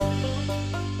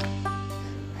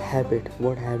Habit,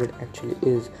 what habit actually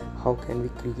is, how can we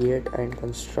create and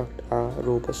construct a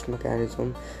robust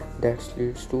mechanism that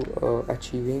leads to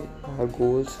achieving our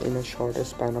goals in a shorter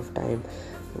span of time.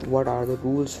 What are the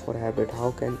rules for habit,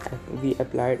 how can we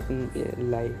apply it in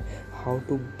life, how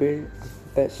to build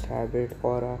a best habit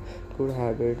or a good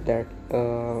habit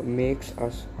that makes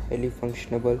us highly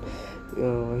functionable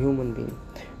human being,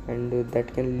 and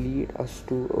that can lead us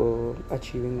to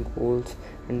achieving goals,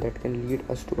 and that can lead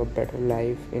us to a better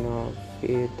life in a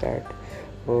way that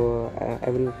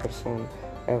every person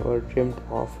ever dreamt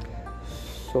of.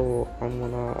 So I'm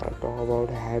gonna talk about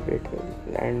habit,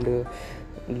 and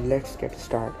let's get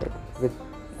started with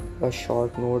a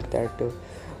short note that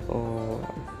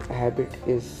habit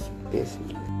is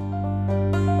basically